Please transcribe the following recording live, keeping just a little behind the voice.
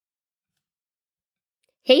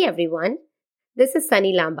Hey everyone, this is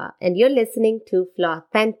Sunny Lamba and you're listening to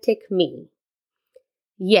Authentic Me.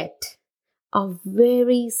 Yet, a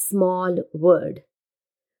very small word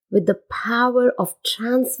with the power of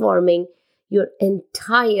transforming your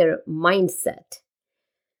entire mindset.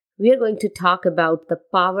 We are going to talk about the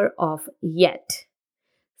power of yet.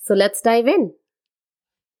 So let's dive in.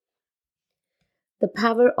 The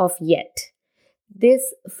power of yet.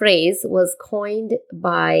 This phrase was coined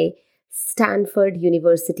by Stanford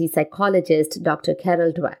University psychologist Dr.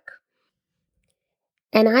 Carol Dweck.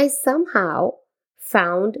 And I somehow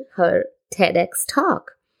found her TEDx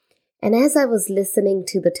talk. And as I was listening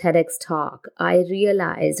to the TEDx talk, I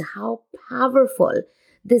realized how powerful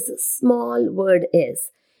this small word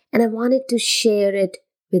is. And I wanted to share it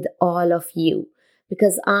with all of you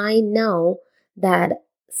because I know that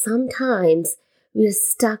sometimes we're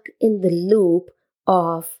stuck in the loop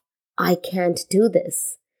of, I can't do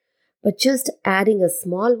this. But just adding a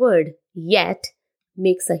small word, yet,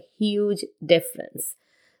 makes a huge difference.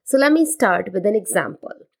 So let me start with an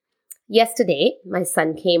example. Yesterday, my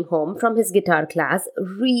son came home from his guitar class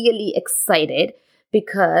really excited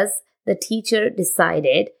because the teacher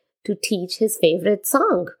decided to teach his favorite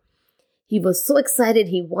song. He was so excited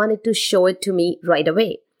he wanted to show it to me right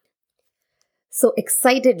away. So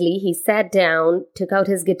excitedly, he sat down, took out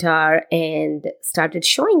his guitar, and started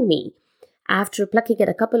showing me. After plucking at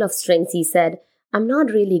a couple of strings, he said, "I'm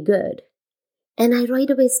not really good." And I right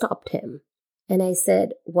away stopped him. And I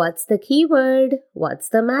said, "What's the key word? What's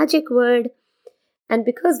the magic word?" And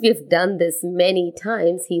because we've done this many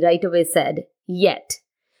times, he right away said, "Yet.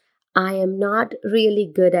 I am not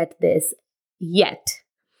really good at this yet."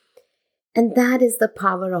 And that is the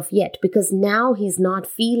power of yet, because now he's not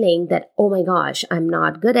feeling that, oh my gosh, I'm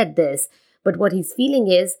not good at this. But what he's feeling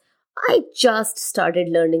is, I just started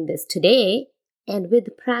learning this today, and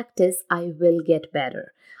with practice, I will get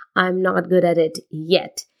better. I'm not good at it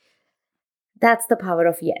yet. That's the power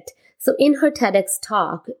of yet. So in her TEDx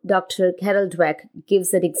talk, Dr. Carol Dweck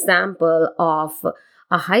gives an example of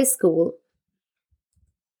a high school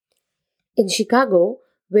in Chicago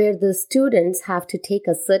where the students have to take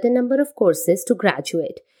a certain number of courses to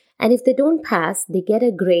graduate. And if they don't pass, they get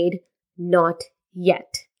a grade not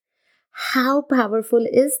yet. How powerful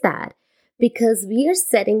is that? Because we are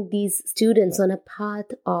setting these students on a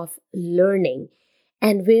path of learning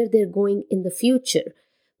and where they're going in the future.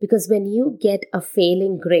 Because when you get a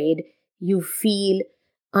failing grade, you feel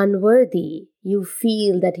unworthy. You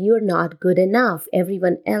feel that you're not good enough.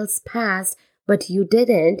 Everyone else passed, but you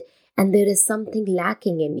didn't, and there is something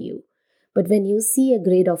lacking in you. But when you see a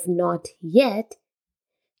grade of not yet,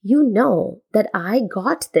 you know that I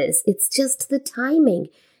got this. It's just the timing.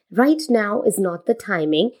 Right now is not the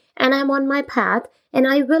timing, and I'm on my path, and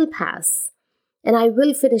I will pass. And I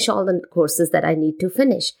will finish all the courses that I need to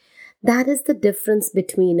finish. That is the difference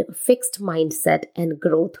between fixed mindset and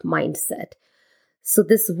growth mindset. So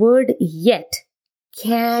this word yet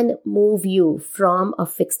can move you from a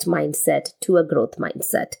fixed mindset to a growth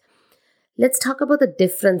mindset. Let's talk about the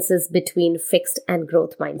differences between fixed and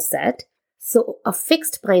growth mindset. So a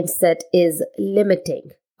fixed mindset is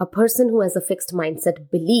limiting. A person who has a fixed mindset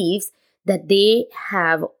believes that they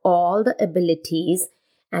have all the abilities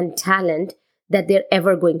and talent that they're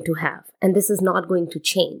ever going to have. And this is not going to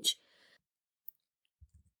change.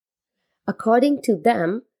 According to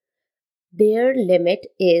them, their limit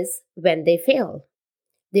is when they fail.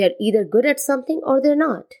 They are either good at something or they're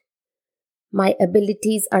not. My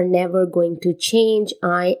abilities are never going to change.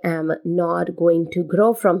 I am not going to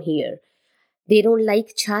grow from here. They don't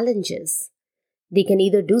like challenges. They can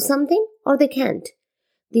either do something or they can't.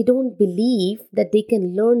 They don't believe that they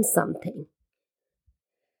can learn something.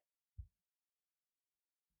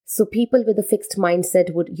 So people with a fixed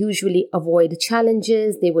mindset would usually avoid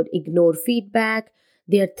challenges. They would ignore feedback.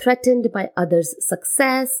 They are threatened by others'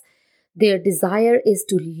 success. Their desire is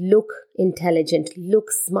to look intelligent,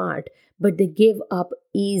 look smart, but they give up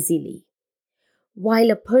easily.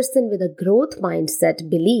 While a person with a growth mindset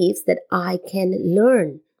believes that I can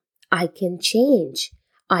learn, I can change,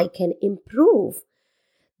 I can improve.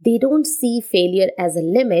 They don't see failure as a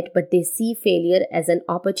limit, but they see failure as an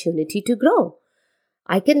opportunity to grow.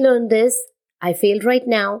 I can learn this. I failed right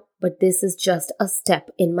now, but this is just a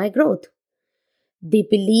step in my growth. They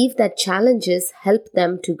believe that challenges help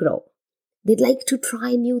them to grow. They like to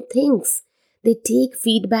try new things. They take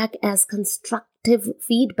feedback as constructive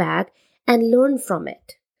feedback and learn from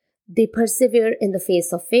it. They persevere in the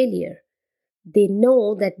face of failure. They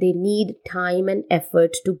know that they need time and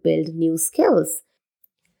effort to build new skills.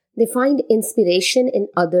 They find inspiration in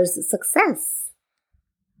others' success.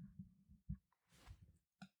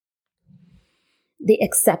 They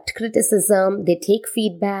accept criticism, they take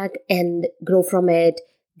feedback and grow from it.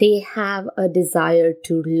 They have a desire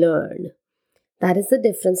to learn. That is the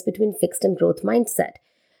difference between fixed and growth mindset.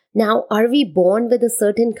 Now, are we born with a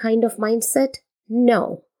certain kind of mindset?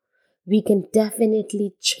 No. We can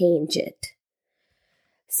definitely change it.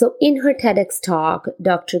 So in her TEDx talk,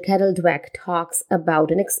 Dr. Carol Dweck talks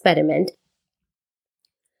about an experiment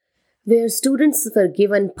where students were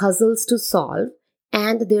given puzzles to solve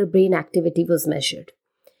and their brain activity was measured.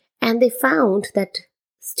 And they found that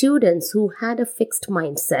students who had a fixed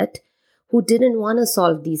mindset, who didn't want to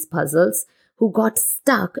solve these puzzles, who got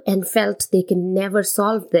stuck and felt they can never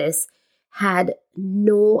solve this, had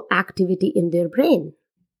no activity in their brain.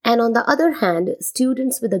 And on the other hand,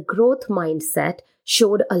 students with a growth mindset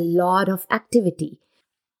showed a lot of activity.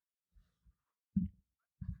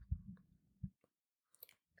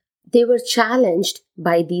 They were challenged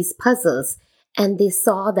by these puzzles and they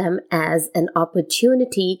saw them as an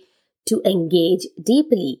opportunity to engage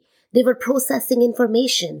deeply. They were processing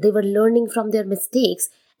information. They were learning from their mistakes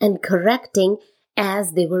and correcting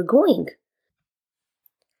as they were going.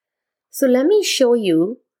 So let me show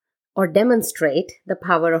you or demonstrate the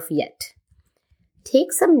power of yet.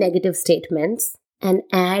 Take some negative statements and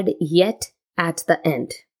add yet at the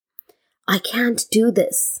end. I can't do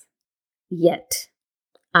this. Yet.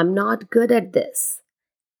 I'm not good at this.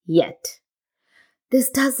 Yet. This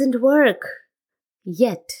doesn't work.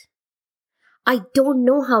 Yet. I don't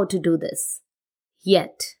know how to do this.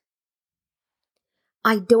 Yet.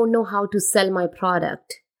 I don't know how to sell my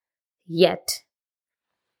product. Yet.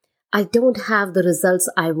 I don't have the results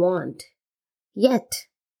I want. Yet.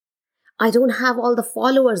 I don't have all the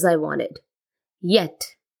followers I wanted.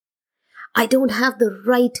 Yet. I don't have the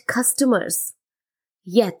right customers.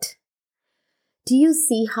 Yet. Do you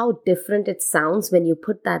see how different it sounds when you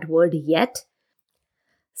put that word yet?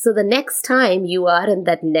 So the next time you are in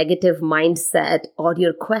that negative mindset or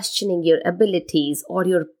you're questioning your abilities or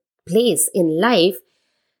your place in life,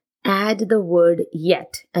 add the word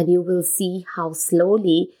yet and you will see how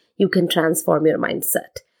slowly you can transform your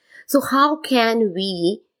mindset. So how can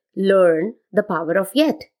we learn the power of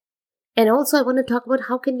yet? And also I want to talk about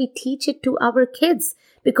how can we teach it to our kids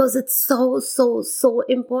because it's so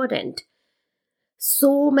important.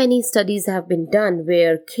 So many studies have been done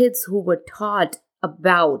where kids who were taught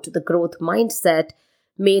about the growth mindset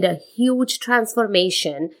made a huge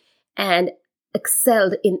transformation and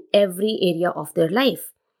excelled in every area of their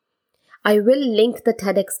life. I will link the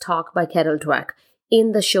TEDx talk by Carol Dweck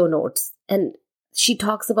in the show notes, and she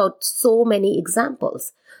talks about so many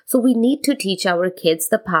examples. So we need to teach our kids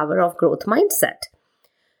the power of growth mindset.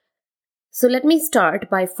 So let me start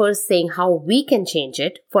by first saying how we can change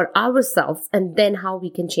it for ourselves and then how we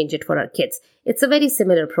can change it for our kids. It's a very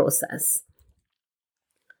similar process.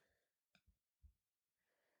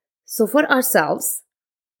 So for ourselves,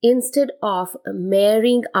 instead of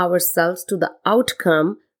marrying ourselves to the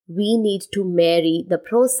outcome, we need to marry the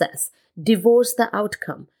process. Divorce the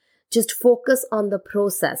outcome. Just focus on the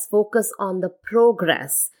process. Focus on the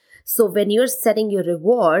progress. So when you're setting your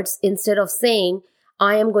rewards, instead of saying,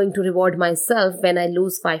 I am going to reward myself when I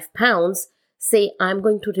lose 5 pounds, say, I'm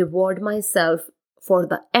going to reward myself for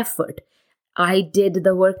the effort. I did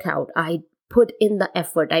the workout. I put in the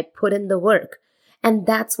effort. I put in the work. And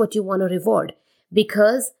that's what you want to reward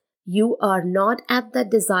because you are not at the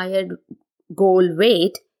desired goal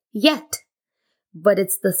weight yet. But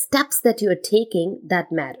it's the steps that you're taking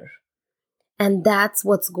that matter. And that's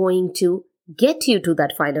what's going to get you to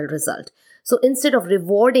that final result. So instead of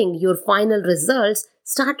rewarding your final results,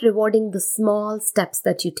 start rewarding the small steps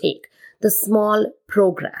that you take, the small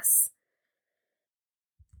progress.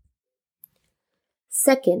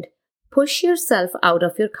 Second, push yourself out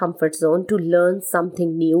of your comfort zone to learn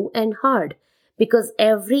something new and hard. Because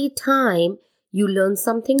every time you learn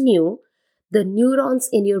something new, the neurons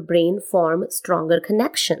in your brain form stronger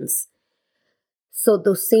connections. So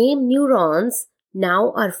the same neurons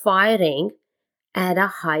now are firing at a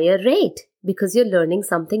higher rate because you're learning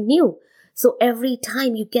something new. So every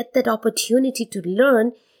time you get that opportunity to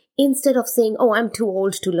learn, instead of saying, oh, I'm too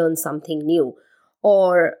old to learn something new,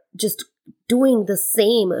 or just doing the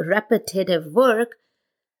same repetitive work,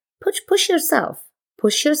 push yourself.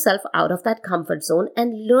 Push yourself out of that comfort zone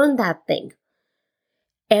and learn that thing.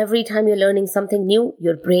 Every time you're learning something new,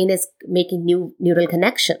 your brain is making new neural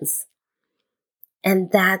connections. And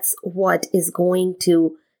that's what is going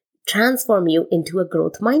to transform you into a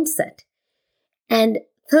growth mindset. And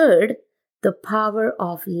third, the power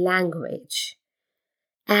of language.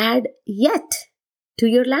 Add yet to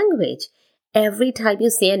your language. Every time you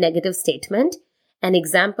say a negative statement, an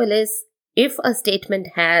example is if a statement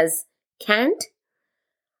has can't,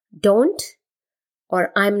 don't,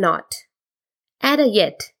 or I'm not. Add a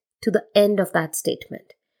yet to the end of that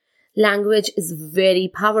statement. Language is very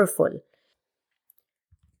powerful.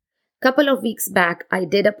 Couple of weeks back, I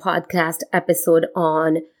did a podcast episode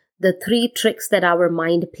on the 3 tricks that our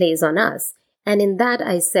mind plays on us. And in that,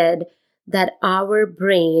 I said that our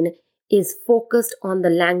brain is focused on the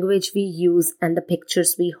language we use and the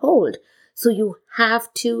pictures we hold. So you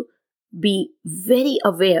have to be very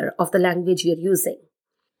aware of the language you're using.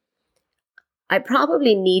 I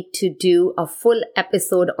probably need to do a full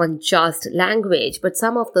episode on just language, but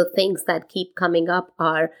some of the things that keep coming up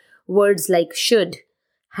are words like should,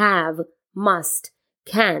 have, must,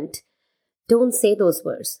 can't. Don't say those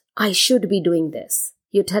words. I should be doing this.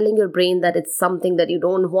 You're telling your brain that it's something that you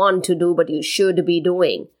don't want to do, but you should be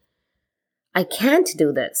doing. I can't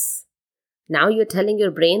do this. Now you're telling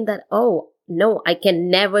your brain that, oh, no, I can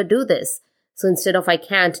never do this. So instead of I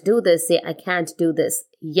can't do this, say I can't do this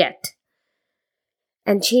yet.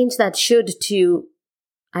 And change that should to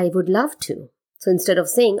I would love to. So instead of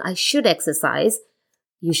saying I should exercise,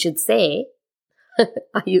 you should say,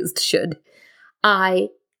 I used should, I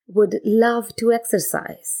would love to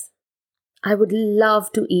exercise. I would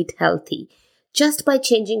love to eat healthy. Just by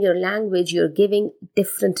changing your language, you're giving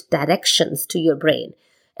different directions to your brain,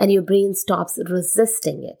 and your brain stops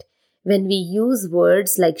resisting it. When we use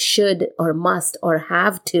words like should or must or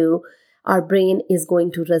have to, our brain is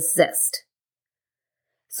going to resist.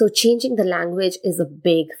 So changing the language is a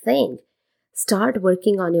big thing. Start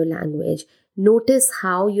working on your language. Notice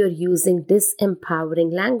how you're using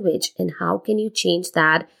disempowering language and how can you change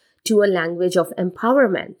that to a language of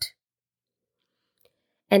empowerment.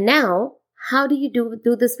 And now, how do you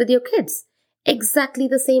do this with your kids? Exactly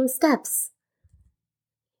the same steps.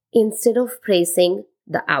 Instead of praising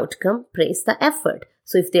the outcome, praise the effort.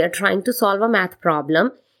 So if they are trying to solve a math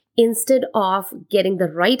problem, instead of getting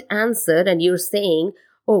the right answer and you're saying,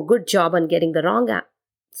 oh, good job on getting the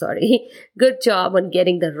good job on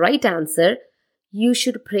getting the right answer, you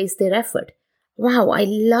should praise their effort. Wow, I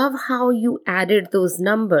love how you added those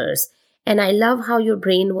numbers. And I love how your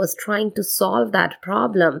brain was trying to solve that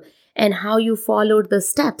problem and how you followed the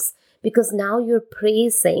steps, because now you're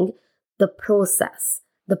praising the process,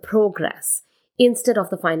 the progress, instead of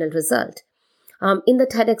the final result. In the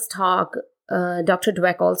TEDx talk, Dr.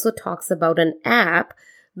 Dweck also talks about an app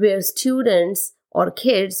where students or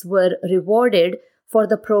kids were rewarded for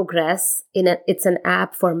the progress. It's an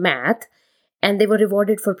app for math, and they were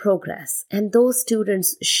rewarded for progress. And those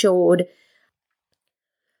students showed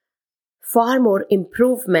far more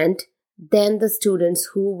improvement than the students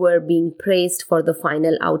who were being praised for the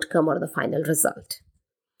final outcome or the final result.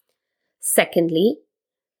 Secondly,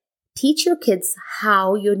 teach your kids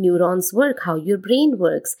how your neurons work, how your brain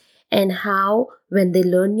works, and how when they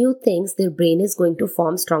learn new things, their brain is going to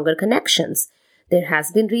form stronger connections. There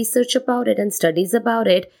has been research about it and studies about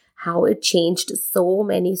it, how it changed so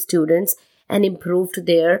many students and improved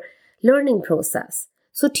their learning process.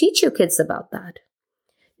 So teach your kids about that.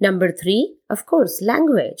 Number 3, of course,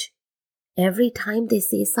 language. Every time they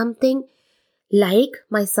say something, like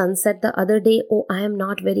my son said the other day, oh, I am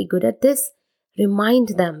not very good at this,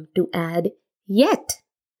 remind them to add yet.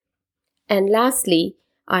 And lastly,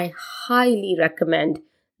 I highly recommend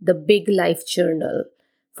the Big Life Journal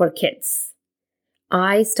for kids.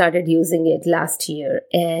 I started using it last year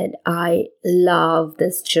and I love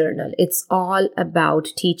this journal. It's all about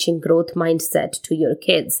teaching growth mindset to your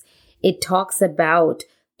kids. It talks about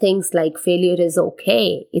things like failure is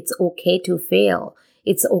okay. It's okay to fail.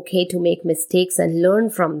 It's okay to make mistakes and learn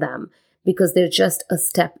from them because they're just a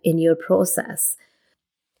step in your process.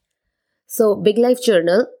 So Big Life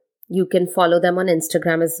Journal, you can follow them on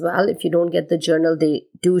Instagram as well. If you don't get the journal, they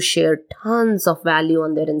do share tons of value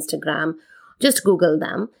on their Instagram. Just Google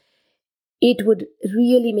them. It would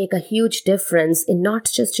really make a huge difference in not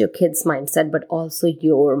just your kids' mindset, but also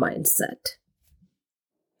your mindset.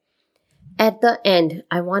 At the end,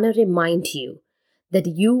 I want to remind you that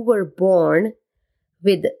you were born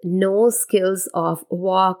with no skills of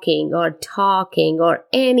walking or talking or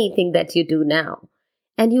anything that you do now.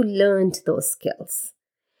 And you learned those skills.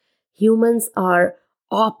 Humans are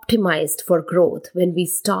optimized for growth. When we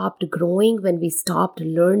stopped growing, when we stopped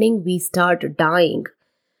learning, we start dying.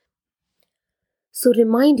 So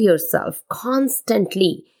remind yourself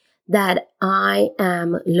constantly that I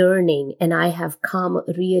am learning and I have come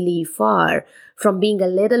really far from being a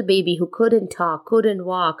little baby who couldn't talk, couldn't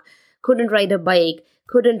walk, couldn't ride a bike,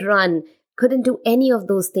 couldn't run, couldn't do any of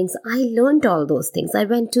those things. I learned all those things. I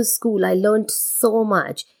went to school. I learned so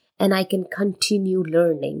much and I can continue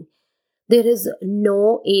learning. There is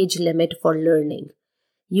no age limit for learning.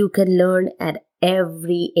 You can learn at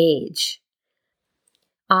every age.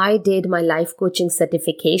 I did my life coaching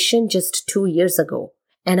certification just 2 years ago,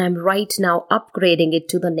 and I'm right now upgrading it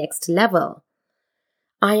to the next level.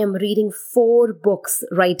 I am reading 4 books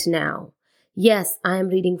right now. Yes, I am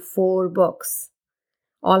reading 4 books.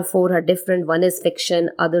 All 4 are different. One is fiction,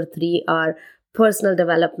 other 3 are personal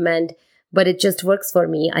development, but it just works for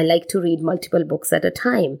me. I like to read multiple books at a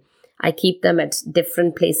time. I keep them at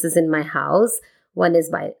different places in my house. One is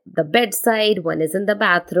by the bedside, one is in the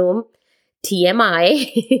bathroom,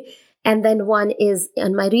 TMI, and then one is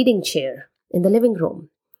on my reading chair in the living room.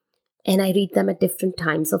 And I read them at different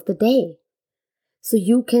times of the day. So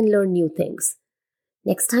you can learn new things.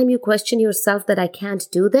 Next time you question yourself that I can't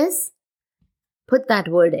do this, put that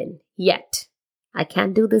word in, yet. I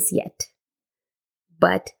can't do this yet.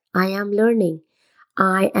 But I am learning.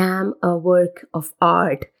 I am a work of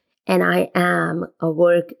art, and I am a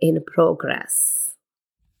work in progress.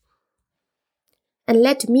 And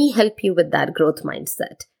let me help you with that growth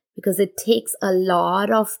mindset, because it takes a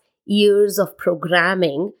lot of years of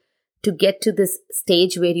programming to get to this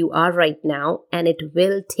stage where you are right now, and it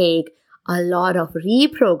will take a lot of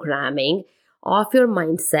reprogramming of your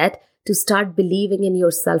mindset to start believing in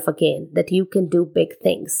yourself again, that you can do big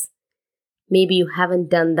things. Maybe you haven't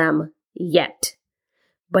done them yet,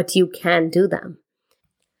 but you can do them.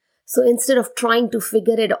 So instead of trying to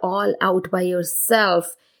figure it all out by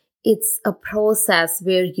yourself, it's a process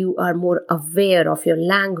where you are more aware of your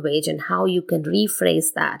language and how you can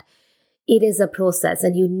rephrase that. It is a process,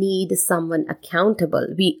 and you need someone accountable.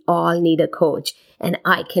 We all need a coach, and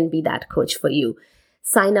I can be that coach for you.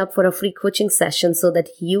 Sign up for a free coaching session so that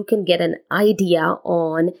you can get an idea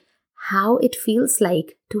on how it feels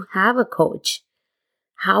like to have a coach,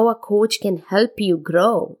 how a coach can help you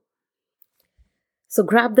grow. So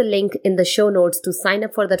grab the link in the show notes to sign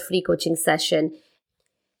up for that free coaching session.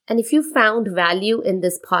 And if you found value in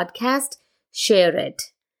this podcast, share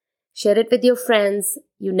it. Share it with your friends.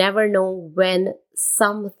 You never know when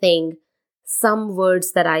some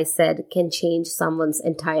words that I said can change someone's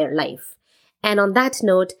entire life. And on that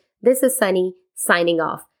note, this is Sunny signing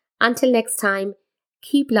off. Until next time,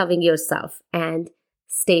 keep loving yourself and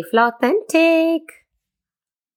stay authentic.